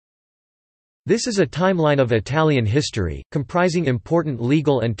This is a timeline of Italian history, comprising important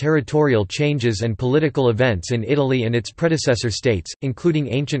legal and territorial changes and political events in Italy and its predecessor states, including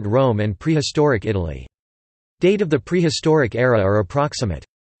ancient Rome and prehistoric Italy. Date of the prehistoric era are approximate.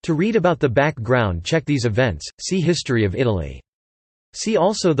 To read about the background, check these events, see History of Italy. See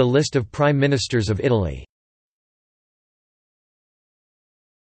also the list of Prime Ministers of Italy.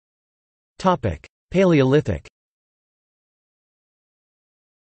 Paleolithic.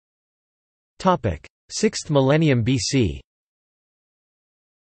 6th millennium BC.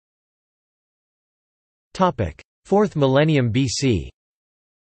 4th millennium BC.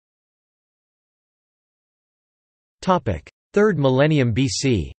 3rd millennium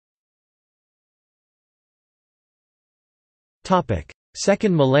BC.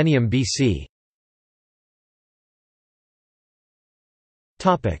 2nd millennium BC.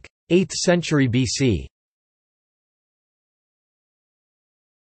 8th century BC.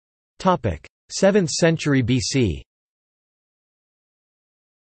 7th century BC.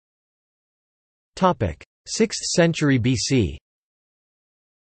 6th century BC.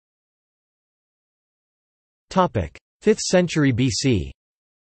 5th century BC.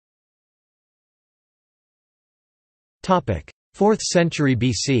 4th century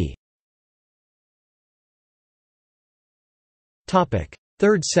BC.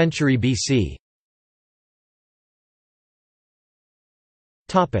 3rd century BC.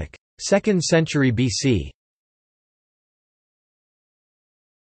 2nd century BC.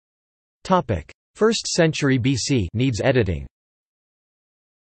 1st century BC needs editing.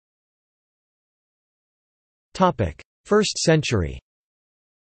 1st century.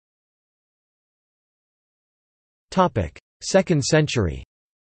 2nd century.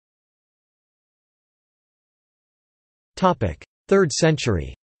 3rd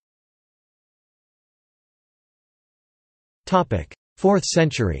century. 4th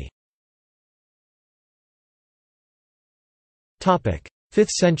century. 5th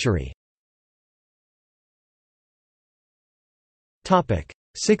century.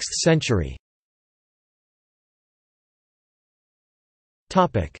 6th century.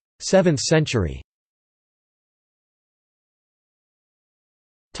 7th century.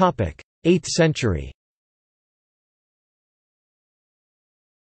 8th century.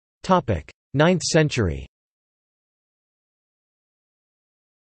 9th century.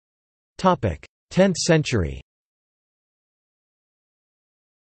 10th century.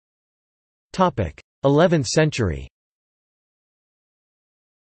 11th century.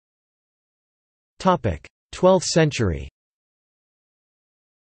 12th century.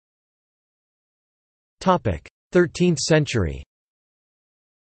 13th century.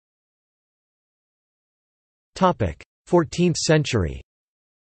 14th century.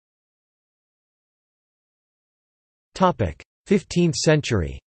 15th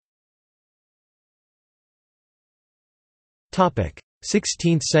century.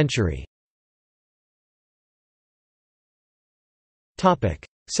 16th century.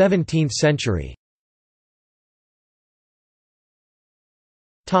 17th century.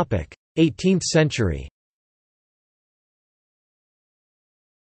 18th century.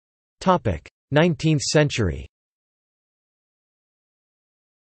 19th century.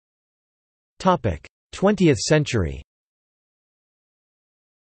 20th century.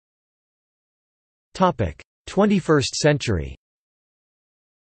 21st century.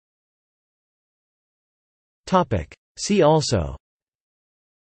 See also: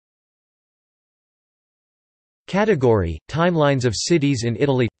 Category – Timelines of cities in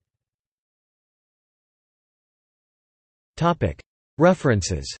Italy.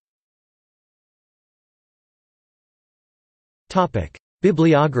 References.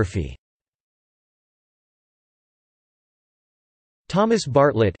 Bibliography. Thomas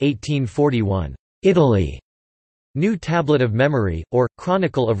Bartlett 1841. Italy. New Tablet of Memory, or,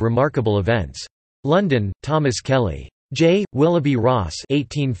 Chronicle of Remarkable Events. London, Thomas Kelly. J. Willoughby Ross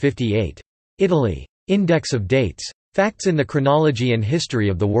 1858. Italy. Index of Dates. Facts in the Chronology and History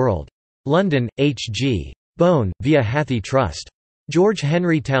of the World. London, H. G. Bone, via Hathi Trust. George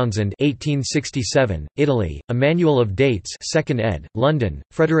Henry Townsend 1867, Italy, A Manual of Dates 2nd ed., London,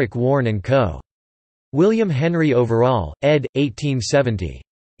 Frederick Warne & Co. William Henry Overall, ed. 1870.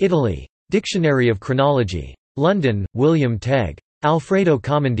 Italy. Dictionary of Chronology. London, William Tegg. Alfredo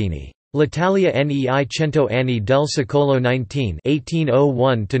Comandini. L'Italia nei 100 anni del secolo XIX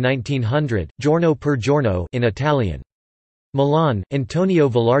 1801–1900, giorno per giorno in Italian. Milan, Antonio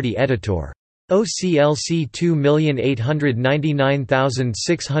Velardi Editor. OCLC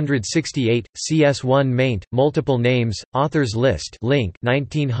 2899668, CS1 maint, multiple names, authors list link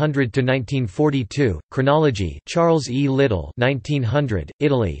 1900–1942, chronology Charles E. Little 1900,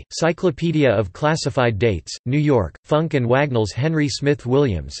 Italy, Cyclopedia of Classified Dates, New York, Funk and Wagnalls Henry Smith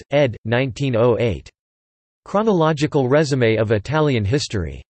Williams, ed. 1908. Chronological Resume of Italian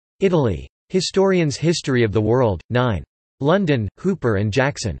History. Italy. Historian's History of the World, 9. London, Hooper and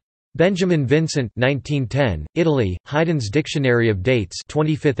Jackson. Benjamin Vincent 1910, Italy, Haydn's Dictionary of Dates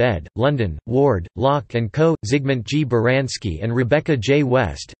 25th ed., London, Ward, Locke & Co., Zygmunt G. Baranski and Rebecca J.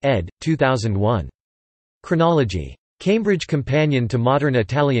 West, ed., 2001. Chronology. Cambridge Companion to Modern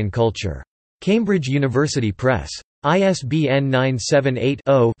Italian Culture. Cambridge University Press. ISBN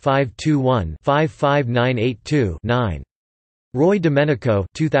 978-0-521-55982-9. Roy Domenico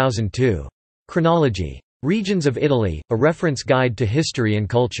 2002. Chronology. Regions of Italy, A Reference Guide to History and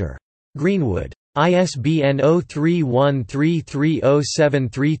Culture. Greenwood. ISBN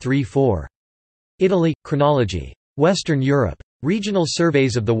 0313307334. Italy, Chronology. Western Europe. Regional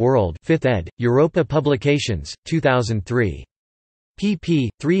Surveys of the World 5th ed., Europa Publications, 2003. pp.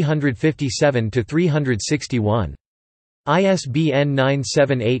 357–361. ISBN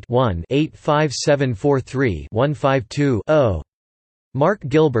 978-1-85743-152-0. Mark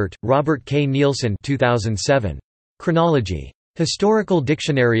Gilbert, Robert K. Nielsen 2007. Chronology. Historical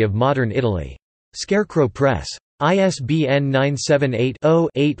Dictionary of Modern Italy. Scarecrow Press. ISBN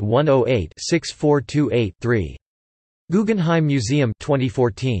 978-0-8108-6428-3. Guggenheim Museum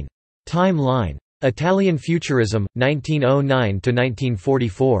 2014. Timeline. Italian Futurism,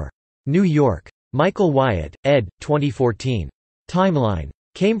 1909–1944. New York. Michael Wyatt, ed. 2014. Timeline.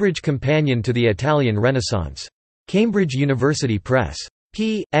 Cambridge Companion to the Italian Renaissance. Cambridge University Press.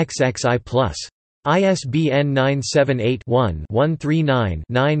 p. XXI+. ISBN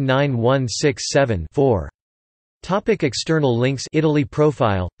 978-1-139-99167-4. External links. Italy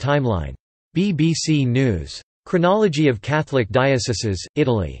Profile, Timeline. BBC News. Chronology of Catholic Dioceses,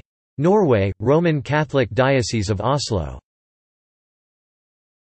 Italy. Norway, Roman Catholic Diocese of Oslo.